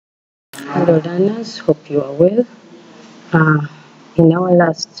Hello learners, hope you are well. In our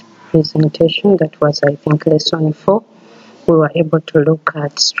last presentation, that was I think lesson 4, we were able to look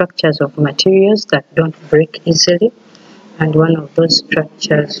at structures of materials that don't break easily, and one of those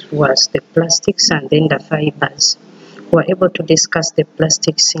structures was the plastics and then the fibers. We were able to discuss the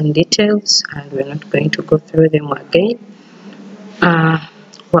plastics in details, and we're not going to go through them again.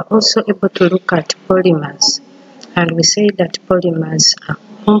 We're also able to look at polymers, and we say that polymers are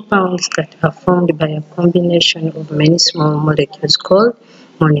compounds that are formed by a combination of many small molecules called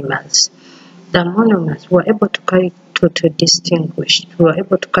monomers. The monomers were able to distinguish. We were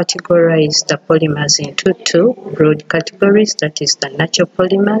able to categorize the polymers into two broad categories, that is the natural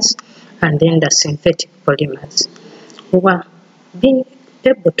polymers and then the synthetic polymers. We were being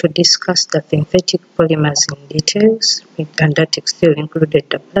able to discuss the synthetic polymers in details, and that still included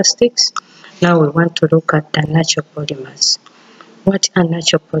the plastics. Now we want to look at the natural polymers. What are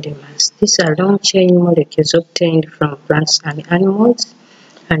natural polymers? These are long chain molecules obtained from plants and animals,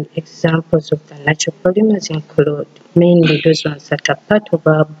 and examples of the natural polymers include mainly those ones that are part of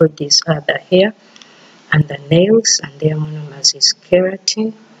our bodies are the hair and the nails, and their monomers is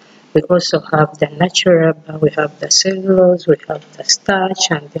keratin. We also have the natural rubber, we have the cellulose, we have the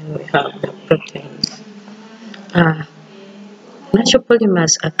starch, and then we have the proteins. Natural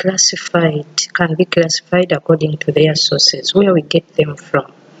polymers are can be classified according to their sources, where we get them from.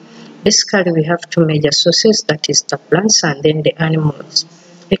 Basically, we have two major sources, that is the plants and then the animals.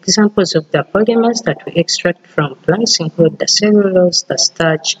 Examples of the polymers that we extract from plants include the cellulose, the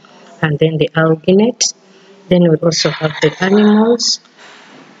starch, and then the alginate. Then we also have the animals.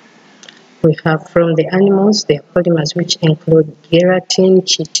 We have from the animals, the polymers which include keratin,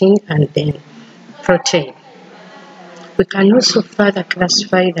 chitin, and then protein. We can also further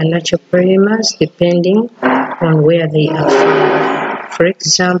classify the natural polymers depending on where they are found. For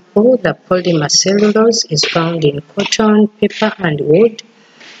example, the polymer cellulose is found in cotton, paper, and wood.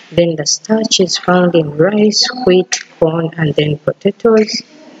 Then the starch is found in rice, wheat, corn, and then potatoes.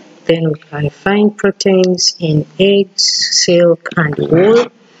 Then we can find proteins in eggs, silk, and wool.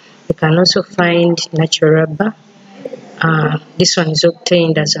 We can also find natural rubber. This one is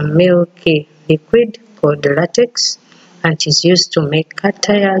obtained as a milky liquid called latex, and it is used to make car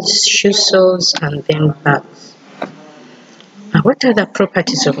tires, shoe soles, and then bags. What are the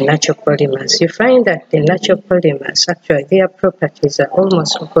properties of natural polymers? You find that the natural polymers, actually their properties are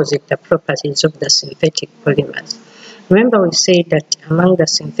almost opposite the properties of the synthetic polymers. Remember, we said that among the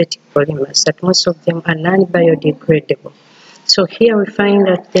synthetic polymers that most of them are non-biodegradable. So here we find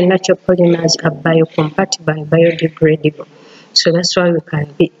that the natural polymers are biocompatible and biodegradable. So that's why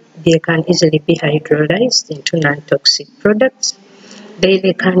they can easily be hydrolyzed into non-toxic products.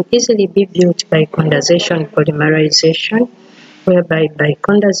 They can easily be built by condensation polymerization, whereby by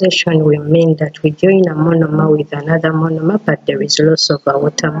condensation we mean that we join a monomer with another monomer, but there is loss of a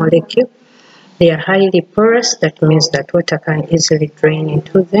water molecule. They are highly porous, that means that water can easily drain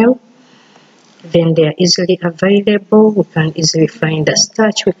into them. Then they are easily available. We can easily find the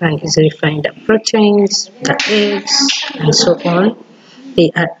starch, we can easily find the proteins, the eggs, and so on. They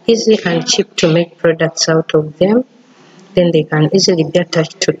are easy and cheap to make products out of them. Then they can easily be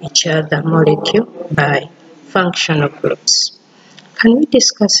attached to each other molecule by functional groups. Can we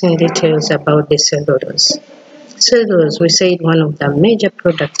discuss in details about the cellulose? Cellulose, we said one of the major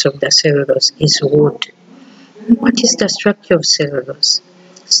products of the cellulose is wood. What is the structure of cellulose?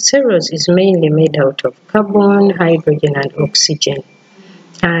 Cellulose is mainly made out of carbon, hydrogen, and oxygen.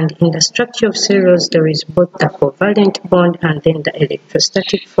 And in the structure of cellulose, there is both the covalent bond and then the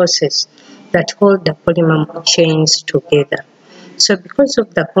electrostatic forces that hold the polymer chains together. So because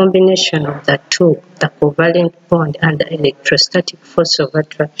of the combination of the two, the covalent bond and the electrostatic force of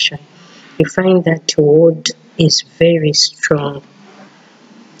attraction, you find that wood is very strong.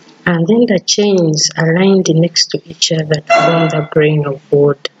 And then the chains are lined next to each other to form the grain of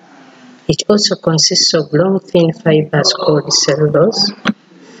wood. It also consists of long thin fibers called cellulose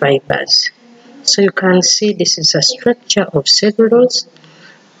fibers. So you can see this is a structure of cellulose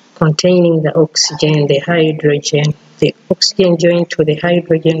containing the oxygen, the hydrogen, the oxygen joined to the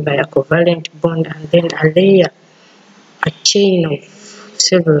hydrogen by a covalent bond, and then a chain of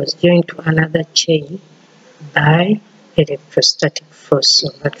cellulose joined to another chain by electrostatic force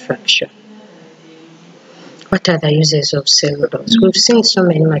of attraction. What are the uses of cellulose? We've seen so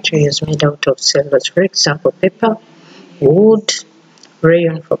many materials made out of cellulose. For example, paper, wood,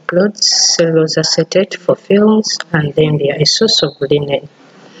 rayon for clothes, cellulose acetate for films, and then they are a source of linen.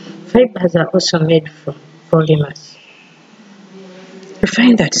 Fibers are also made from polymers. We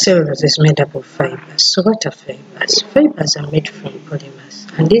find that cellulose is made up of fibers. So what are fibers? Fibers are made from polymers.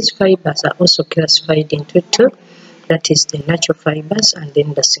 And these fibers are also classified into two, that is the natural fibers and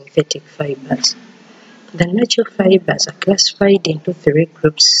then the synthetic fibers. The natural fibers are classified into three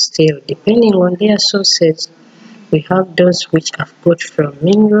groups still, depending on their sources. We have those which are got from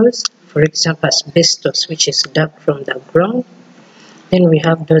minerals, for example asbestos, which is dug from the ground. Then we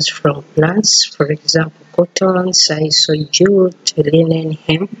have those from plants, for example cotton, sisal, jute, linen,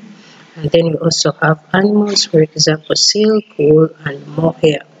 hemp. And then we also have animals, for example silk, wool, and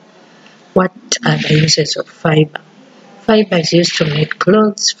mohair. What are the uses of fiber? Fiber is used to make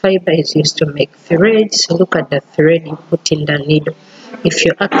clothes, fiber is used to make threads. Look at the thread you put in the needle. If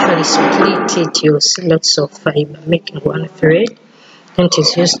you actually split it, you'll see lots of fiber making one thread. And it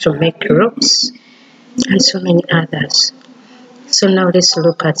is used to make ropes and so many others. So now let's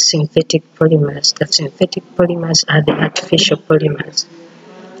look at synthetic polymers. The synthetic polymers are the artificial polymers.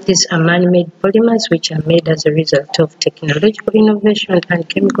 These are man-made polymers which are made as a result of technological innovation and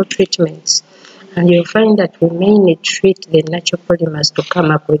chemical treatments. And you'll find that we mainly treat the natural polymers to come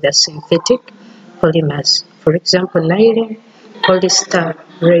up with the synthetic polymers. For example, nylon, polyester,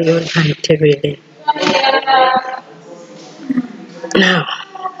 rayon, and terylene. Now,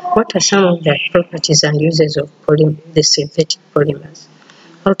 what are some of the properties and uses of the synthetic polymers?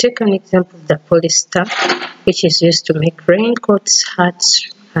 I'll take an example of the polyester, which is used to make raincoats, hats,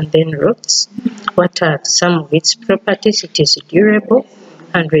 and then ropes. What are some of its properties? It is durable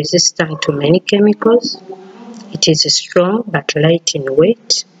and resistant to many chemicals. It is strong but light in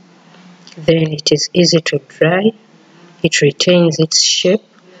weight. Then it is easy to dry. It retains its shape.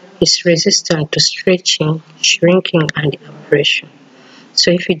 It's resistant to stretching, shrinking, and abrasion.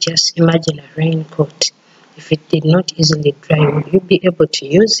 So if you just imagine a raincoat, if it did not easily dry, would you be able to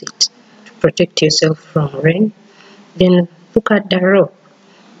use it to protect yourself from rain? Then look at the rope.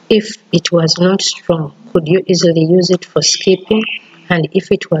 If it was not strong, could you easily use it for skipping? And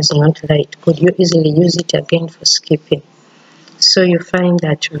if it was not light, could you easily use it again for skipping? So you find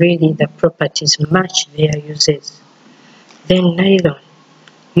that really the properties match their uses. Then nylon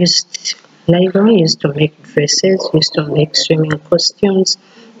used to make dresses, used to make swimming costumes,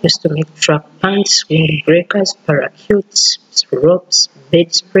 used to make track pants, windbreakers, parachutes, ropes,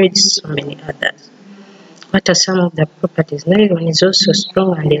 bedspreads, so many others. What are some of the properties? Nylon is also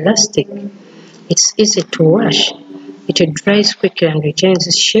strong and elastic. It's easy to wash. It dries quickly and retains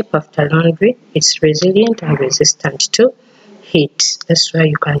its shape after laundry. It's resilient and resistant to heat. That's why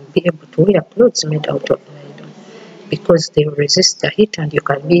you can be able to wear clothes made out of nylon, because they will resist the heat and you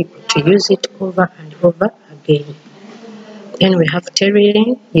can be able to use it over and over again. Then we have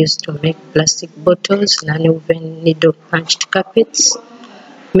terylene, used to make plastic bottles, non-woven needle punched carpets,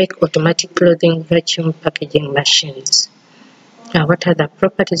 make automatic clothing vacuum packaging machines. Now, what are the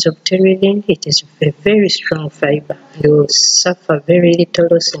properties of terylene? It is a very strong fiber. You will suffer very little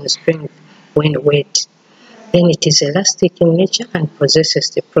loss in strength when wet. Then it is elastic in nature and possesses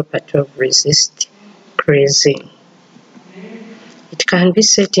the property of resist creasing. It can be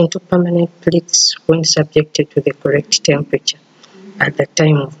set into permanent plates when subjected to the correct temperature at the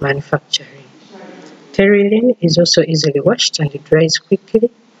time of manufacturing. Terylene is also easily washed and it dries quickly.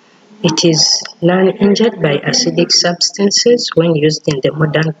 It is non-injured by acidic substances when used in the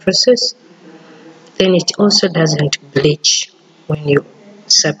modern process. Then it also doesn't bleach when you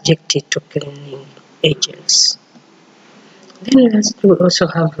subject it to cleaning agents. Then lastly, we also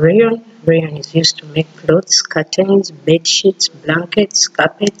have rayon. Rayon is used to make clothes, curtains, bed sheets, blankets,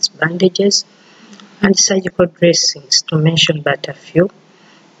 carpets, bandages, and surgical dressings, to mention but a few.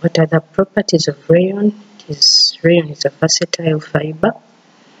 What are the properties of rayon? Rayon is a versatile fiber.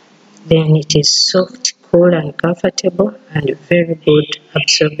 Then it is soft, cool, and comfortable, and very good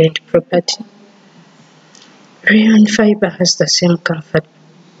absorbent property. Rayon fiber has the same comfort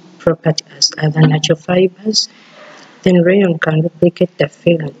property as other natural fibers. Then rayon can replicate the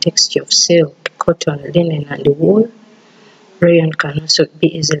feel and texture of silk, cotton, linen, and wool. Rayon can also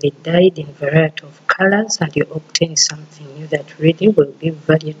be easily dyed in a variety of colors, and you obtain something new that really will give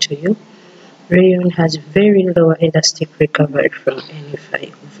value to you. Rayon has very low elastic recovery from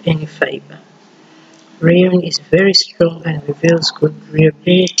any fiber. Rayon is very strong and reveals good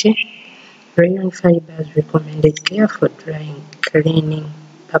durability. Rayon fiber is recommended care for drying, cleaning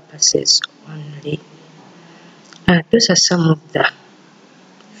purposes only. Those are some of the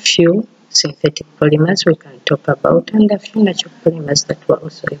few synthetic polymers we can talk about, and a few natural polymers that we're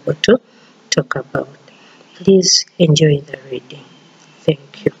also able to talk about. Please enjoy the reading.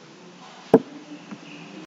 Thank you.